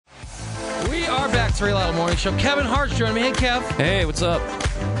back to Ray Lotto Morning Show. Kevin Hart's joining me. Hey, Kev. Hey, what's up?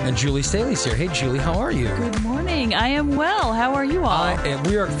 And Julie Staley's here. Hey, Julie, how are you? Good morning. I am well. How are you all?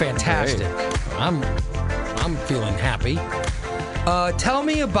 We are fantastic. Great. I'm feeling happy. Tell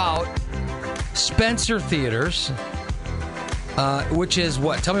me about Spencer Theaters. Which is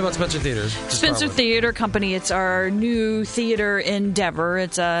what? Tell me about Spencer Theaters. Spencer Theater Company. It's our new theater endeavor.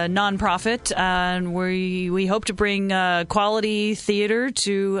 It's a nonprofit, and we hope to bring quality theater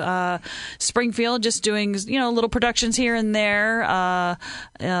to Springfield. Just doing little productions here and there.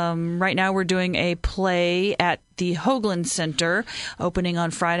 Right now, we're doing a play at the Hoagland Center, opening on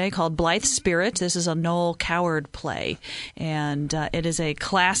Friday, called Blithe Spirit. This is a Noel Coward play, and it is a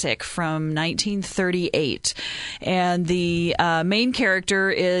classic from 1938. And the main character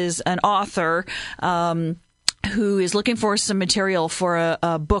is an author who is looking for some material for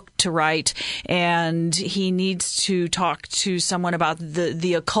a book to write, and he needs to talk to someone about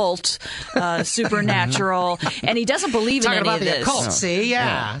the occult, supernatural, and he doesn't believe in any of this. Talking about the occult, see?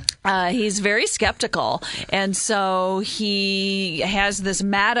 Yeah. He's very skeptical, and so he has this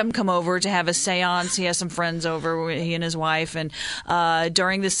madam come over to have a seance. He has some friends over, he and his wife, and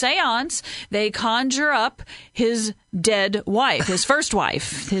during the seance, they conjure up his dead wife, his first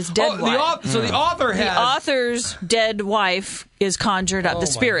wife, his dead wife. So the author has... The author's dead wife is conjured up, the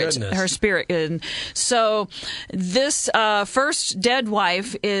spirit, her spirit. And so this first dead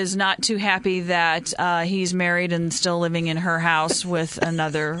wife is not too happy that he's married and still living in her house with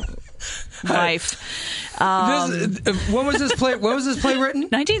another wife. When was this play? When was this play written?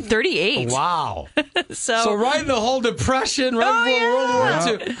 1938. Wow. So right in the whole Depression, right before World War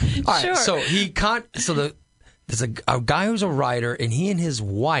II. All right. Sure. So there's a guy who's a writer, and he and his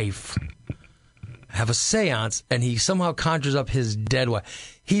wife have a seance, and he somehow conjures up his dead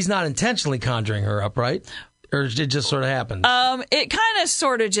wife. He's not intentionally conjuring her up, right? Or it just sort of happens? It kind of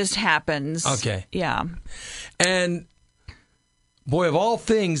sort of just happens. Okay. Yeah. And boy, of all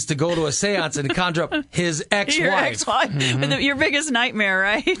things, to go to a seance and conjure up his ex-wife. Your ex-wife. Mm-hmm. Your biggest nightmare,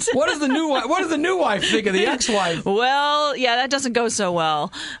 right? What does the new wife think of the ex-wife? Well, yeah, that doesn't go so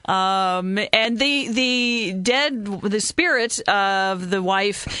well. And the spirit of the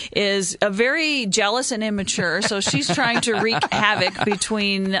wife is very jealous and immature, so she's trying to wreak havoc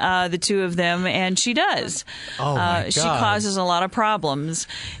between the two of them, and she does. Oh my God. She causes a lot of problems.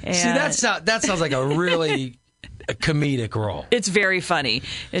 And see, that sounds like a really comedic role. It's very funny.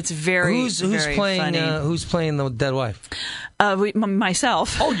 It's very who's very playing funny. Who's playing the dead wife?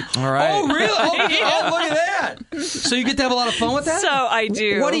 Myself. Oh, all right. Oh, really? Oh, look at that. So you get to have a lot of fun with that? So I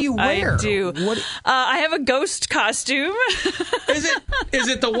do. What do you wear? I do. I have a ghost costume. Is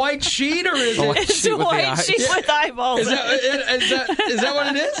it the white sheet or is it? It's a white sheet with eyeballs. Is that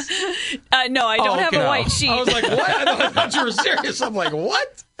what it is? No, I don't have a white sheet. I was like, what? I thought you were serious. I'm like,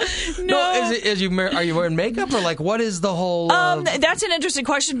 what? No. Are you wearing makeup or like what is the whole? That's an interesting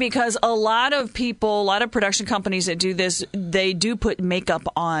question because a lot of production companies that do this, they do put makeup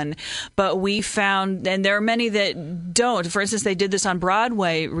on, but we found, and there are many that don't. For instance, they did this on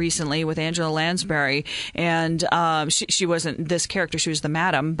Broadway recently with Angela Lansbury, and she wasn't this character; she was the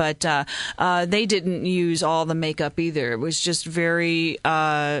madam, but they didn't use all the makeup either. It was just very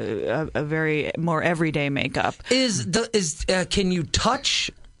a very more everyday makeup. Can you touch?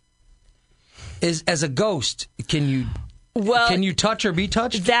 As a ghost, can you touch or be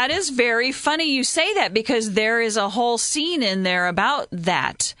touched? That is very funny you say that because there is a whole scene in there about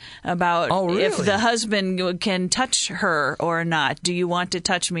that. About if the husband can touch her or not. Do you want to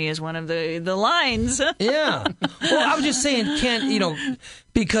touch me is one of the lines. Yeah. Well, I was just saying,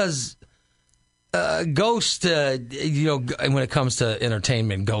 because ghost, when it comes to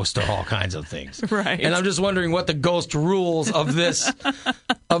entertainment, ghosts are all kinds of things. Right. And I'm just wondering what the ghost rules of this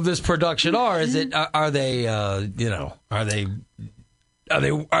production are. Are they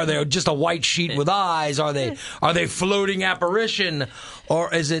just a white sheet with eyes? Are they floating apparition,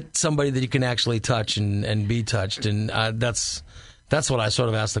 or is it somebody that you can actually touch and be touched? And that's what I sort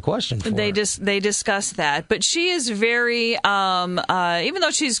of asked the question for. They discuss that, but she is very, even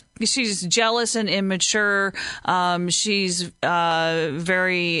though she's jealous and immature, she's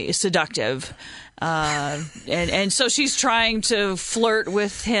very seductive. And so she's trying to flirt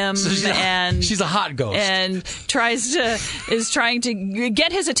with him, and she's a hot ghost, and is trying to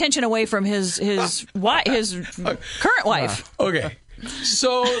get his attention away from his current wife. Okay,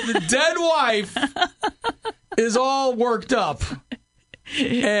 so the dead wife is all worked up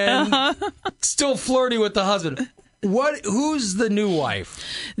and still flirty with the husband. Who's the new wife?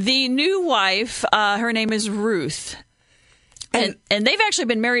 The new wife, her name is Ruth. And they've actually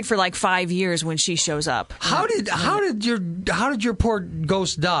been married for like 5 years when she shows up. How did your poor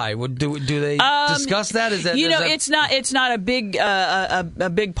ghost die? Do they discuss that? Is that it's not a big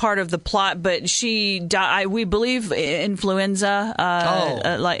big part of the plot, but she died. We believe influenza,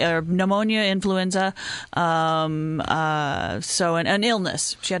 pneumonia, influenza. So an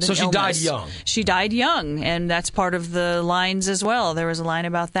illness. She had an illness. She died young. She died young, and that's part of the lines as well. There was a line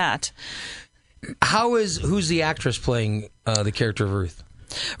about that. Who's the actress playing the character of Ruth?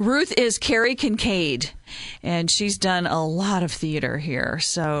 Ruth is Carrie Kincaid, and she's done a lot of theater here,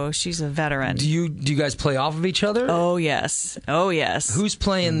 so she's a veteran. Do you guys play off of each other? Oh yes. Who's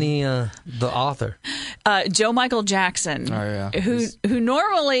playing the author? Joe Michael Jackson. Oh yeah. Who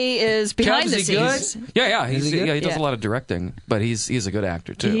normally is behind the scenes. Good? Yeah. He does a lot of directing, but he's a good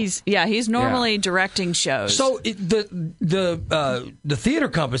actor too. He's normally directing shows. So the theater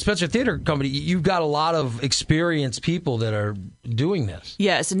company, Spencer Theater Company, you've got a lot of experienced people that are doing this.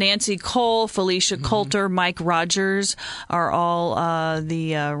 Yes, Nancy Cole, Felicia Coulter, Mike Rogers are all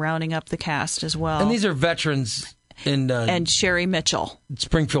rounding up the cast as well. And these are veterans and Sherry Mitchell.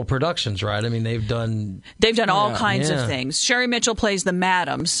 Springfield Productions, right? I mean, they've done all kinds of things. Sherry Mitchell plays the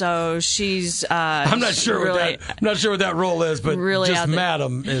madam, so she's. I'm not sure what that role is, but really just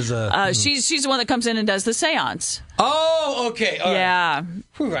madam is a. She's the one that comes in and does the séance. Oh, okay. All yeah.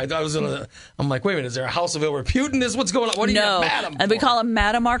 Right. I'm like, wait a minute. Is there a house of ill repute in this? What's going on? What do you got madam? And we call her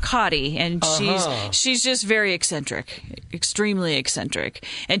Madame Arcadi, and she's just very eccentric, extremely eccentric,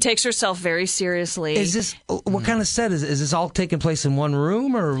 and takes herself very seriously. Is this what kind of set is this all taking place in one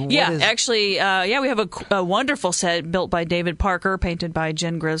room or? Actually, we have a wonderful set built by David Parker, painted by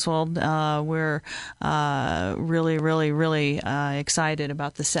Jen Griswold. We're really, really, really excited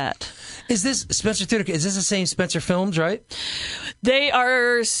about the set. Is this Spencer Theater? Is this the same Spencer Films, right? They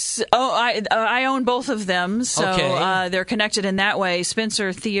are. I own both of them, so they're connected in that way.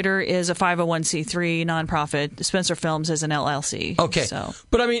 Spencer Theater is a 501c3 nonprofit. Spencer Films is an LLC. Okay,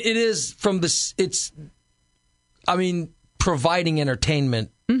 but I mean, it is from this. Providing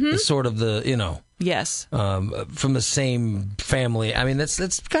entertainment is sort of the Yes. From the same family. I mean,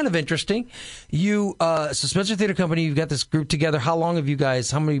 that's kind of interesting. So Spencer Theater Company, you've got this group together. How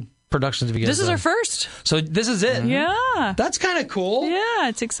many productions have you guys done? This is our first. So this is it? Yeah. That's kind of cool. Yeah,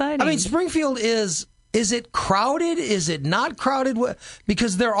 it's exciting. I mean, Springfield is it crowded? Is it not crowded?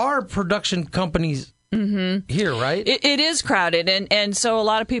 Because there are production companies here, right? It is crowded, and so a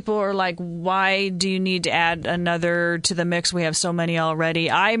lot of people are like, why do you need to add another to the mix? We have so many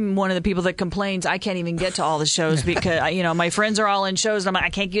already. I'm one of the people that complains I can't even get to all the shows because my friends are all in shows, and I'm like, I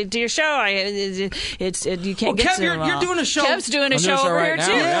can't get to your show. You can't get Kev, to them all. you're doing a show. Kev's doing a show over right here now,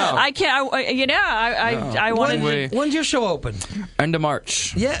 too. yeah. I can't. I wanted. When's your show open? End of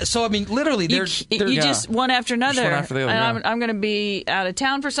March. Yeah, so I mean, literally, You just one after another. Just one after the other, and I'm going to be out of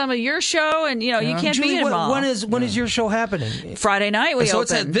town for some of your show, and you can't Julie, be in them all. when is your show happening? Friday night we so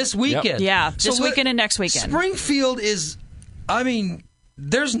open. it's this weekend. Yep. Yeah, this weekend and next weekend. Springfield is,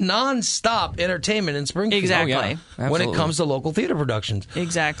 there's nonstop entertainment in Springfield. Exactly. Oh, yeah. When it comes to local theater productions.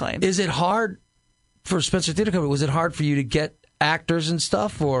 Exactly. Is it hard for Spencer Theater Company? Was it hard for you to get actors and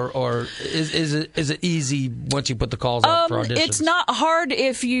stuff, or is it easy once you put the calls out for auditions? It's not hard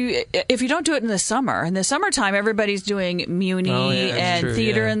if you don't do it in the summer. In the summertime, everybody's doing Muni and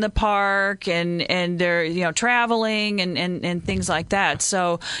theater in the park, and they're traveling and things like that.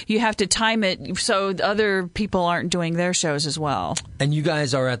 So you have to time it so other people aren't doing their shows as well. And you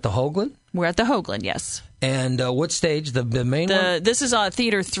guys are at the Hoagland? We're at the Hoagland, yes. And what stage? The main one? This is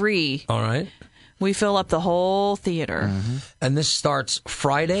Theater 3. All right. We fill up the whole theater. Mm-hmm. And this starts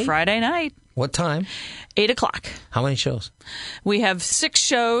Friday? Friday night. What time? 8:00. How many shows? We have 6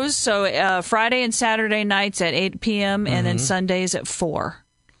 shows, so Friday and Saturday nights at 8 p.m. and then Sundays at 4.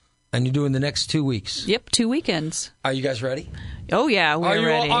 And you're doing the next 2 weeks? Yep, 2 weekends. Are you guys ready? Oh, yeah, we're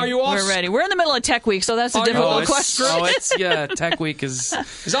ready. Are you all? We're ready. We're in the middle of Tech Week, so that's a difficult question. Tech Week is...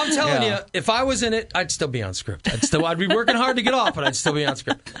 Because I'm telling you, if I was in it, I'd still be on script. I'd be working hard to get off, but I'd still be on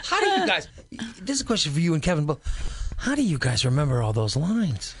script. How do you guys... This is a question for you and Kevin, but how do you guys remember all those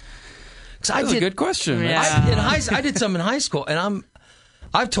lines? That's a good question. Yeah. I did some in high school, and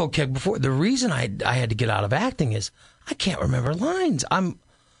I've told Kev before, the reason I had to get out of acting is I can't remember lines.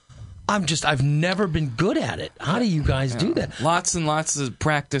 I've never been good at it. How do you guys do that? Lots and lots of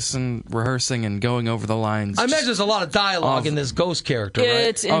practice and rehearsing and going over the lines. I imagine there's a lot of dialogue in this ghost character, right?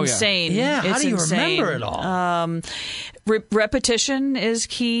 It's insane. Yeah, how it's do you insane. remember it all? Repetition is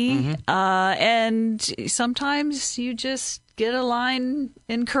key, and sometimes you just get a line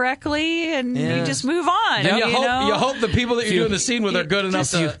incorrectly, and Yeah. you just move on. And you know? you hope the people that you're doing the scene with are good enough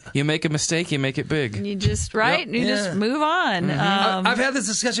to. You make a mistake, you make it big. You just you just move on. I've had this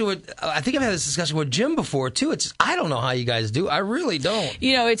discussion with. I think I've had this discussion with Jim before too. I don't know how you guys do. I really don't.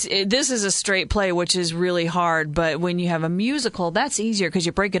 You know, this is a straight play, which is really hard. But when you have a musical, that's easier because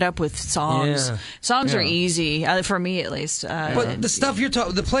you break it up with songs. Yeah. Songs are easy for me, at least. But the stuff you're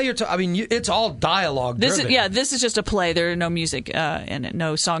talking, the play you're talking. I mean, it's all dialogue driven. This is just a play. There are no music in it,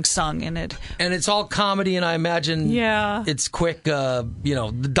 no songs sung in it, and it's all comedy. And I imagine, it's quick. The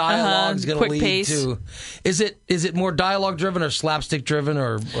dialogue is going to lead pace. to. Is it more dialogue driven or slapstick driven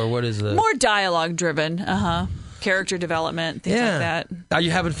or what is it? More dialogue driven. Character development, things like that. Are you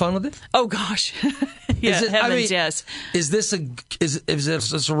having fun with it? Oh gosh, yes. Is this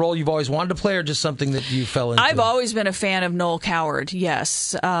a role you've always wanted to play, or just something that you fell into? I've always been a fan of Noel Coward.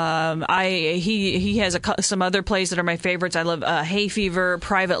 Yes, he has some other plays that are my favorites. I love Hay Fever,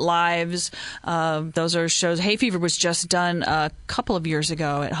 Private Lives. Those are shows. Hay Fever was just done a couple of years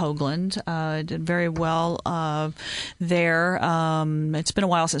ago at Hoagland. It did very well there. It's been a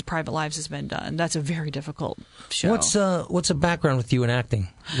while since Private Lives has been done. That's a very difficult show. What's a background with you in acting?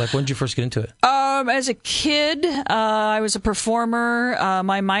 Like, when did you first get into it? As a kid, I was a performer.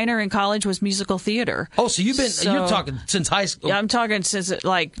 My minor in college was musical theater. Oh, so you're talking since high school? Yeah, I'm talking since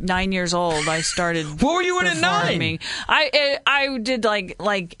like 9 years old. I started. What were you in at 9? I did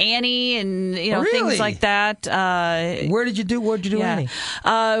like Annie and things like that. Where'd you do Annie?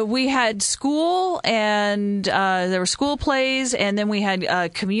 We had school, and there were school plays, and then we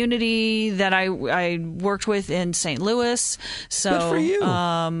had community that I worked with in St. Louis. So good for you.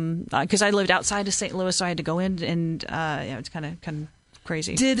 Because I lived outside of St. Louis, so I had to go in, and it's kind of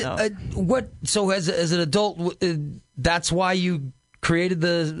crazy. So as an adult, that's why you created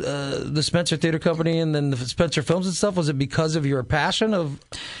the Spencer Theater Company and then the Spencer Films and stuff? Was it because of your passion of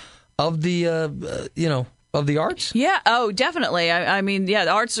the arts? Yeah. Oh, definitely. I mean, the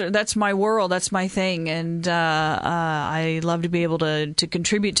arts that's my world. That's my thing. And I love to be able to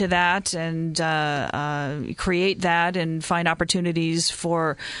contribute to that and create that and find opportunities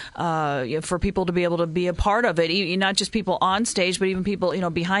for people to be able to be a part of it. Not just people on stage, but even people,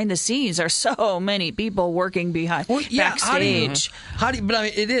 behind the scenes. There are so many people working backstage. But I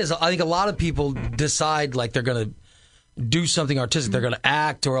mean, it is. I think a lot of people decide like they're going to do something artistic. They're going to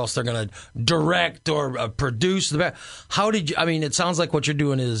act, or else they're going to direct or produce. How did you? I mean, it sounds like what you're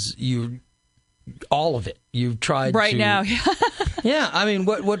doing is all of it. You've tried right now. Yeah. I mean,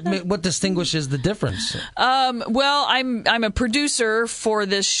 what distinguishes the difference? Well, I'm a producer for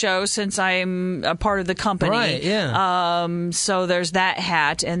this show since I'm a part of the company. Right. Yeah. So there's that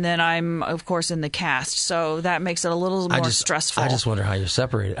hat, and then I'm of course in the cast. So that makes it a little more stressful. I just wonder how you're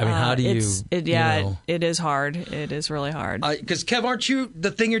separated. I mean, how do you? It is hard. It is really hard. Because Kev, aren't you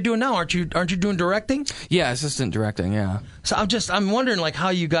the thing you're doing now? Aren't you doing directing? Yeah, assistant directing. Yeah. So I'm wondering like how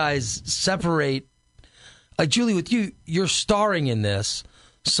you guys separate. Like Julie, with you're starring in this,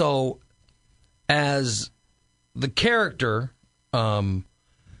 so as the character,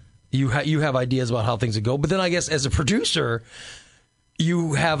 you have ideas about how things would go. But then I guess as a producer,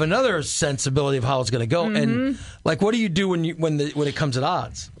 you have another sensibility of how it's going to go. Mm-hmm. And like, what do you do when it comes at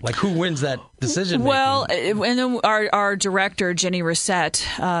odds? Like, who wins that decision? Well, and then our director Jenny Reset,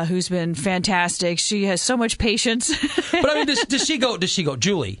 who's been fantastic. She has so much patience. But I mean, does she go,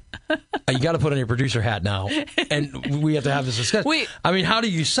 Julie? You got to put on your producer hat now, and we have to have this discussion. I mean, how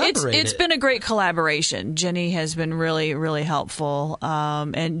do you separate It's been a great collaboration. Jenny has been really, really helpful,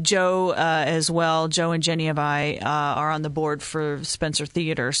 and Joe as well. Joe and Jenny and I are on the board for Spencer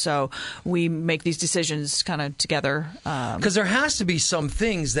Theater, so we make these decisions kind of together. Because there has to be some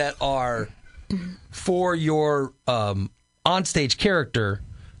things that are for your onstage character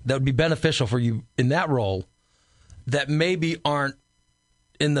that would be beneficial for you in that role that maybe aren't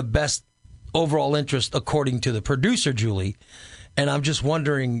in the best overall interest according to the producer, Julie. And I'm just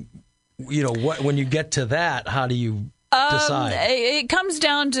wondering, when you get to that, how do you decide? It comes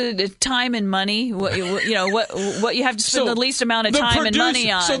down to time and money. What you have to spend the least amount of time and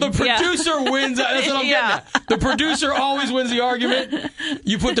money on. So the producer wins. That's what I'm getting at. The producer always wins the argument.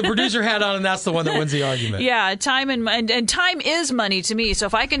 You put the producer hat on, and that's the one that wins the argument. Yeah, time and time is money to me. So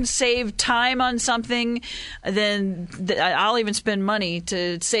if I can save time on something, then I'll even spend money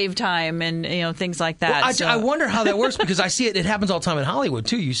to save time and things like that. Well, I wonder how that works because I see it. It happens all the time in Hollywood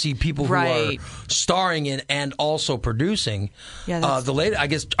too. You see people who are starring in and also producing. Yeah, the lady, I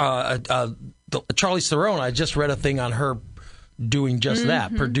guess, Charlize Theron. I just read a thing on her doing just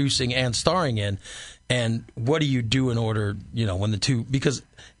that, producing and starring in. And what do you do in order, when the two, because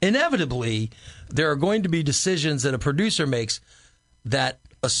inevitably there are going to be decisions that a producer makes that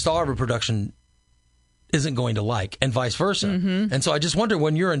a star of a production isn't going to like, and vice versa. Mm-hmm. And so I just wonder,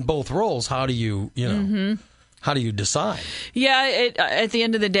 when you're in both roles, how do you, how do you decide? Yeah, at the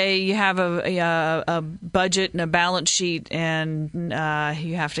end of the day, you have a budget and a balance sheet, and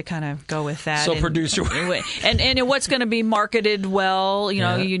you have to kind of go with that. So producer, and what's going to be marketed well?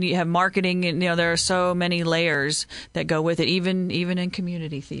 You have marketing, and there are so many layers that go with it, even in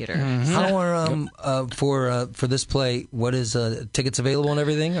community theater. Mm-hmm. How are for this play? What is tickets available and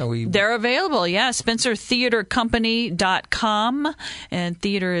everything? Are we? They're available. Yeah, SpencerTheaterCompany.com, and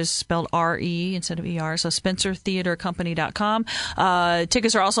theater is spelled R-E instead of E-R. So SpencerTheaterCompany.com.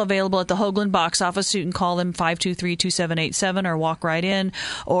 Tickets are also available at the Hoagland box office. So you can call them 523-2787 or walk right in,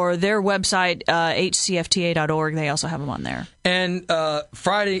 or their website, hcfta.org. They also have them on there. And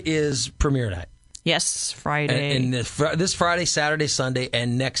Friday is premiere night. Yes, Friday. And this Friday, Saturday, Sunday,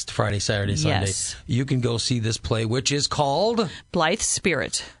 and next Friday, Saturday, Sunday, yes, you can go see this play, which is called Blythe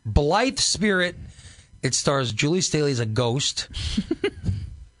Spirit. Blythe Spirit. It stars Julie Staley as a ghost.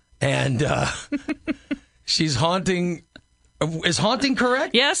 And she's haunting. Is haunting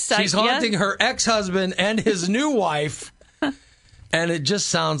correct? Yes. She's haunting her ex-husband and his new wife. And it just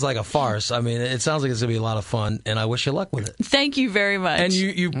sounds like a farce. I mean, it sounds like it's going to be a lot of fun, and I wish you luck with it. Thank you very much. And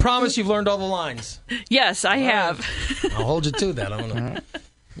you promise you've learned all the lines. Yes, I have. Right. I'll hold you to that. I don't know.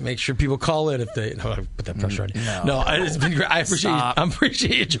 Make sure people call in if they. No, I put that pressure on you. No, it's been great. I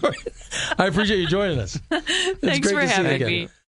appreciate you joining us. It's Thanks great for to see you having again. me.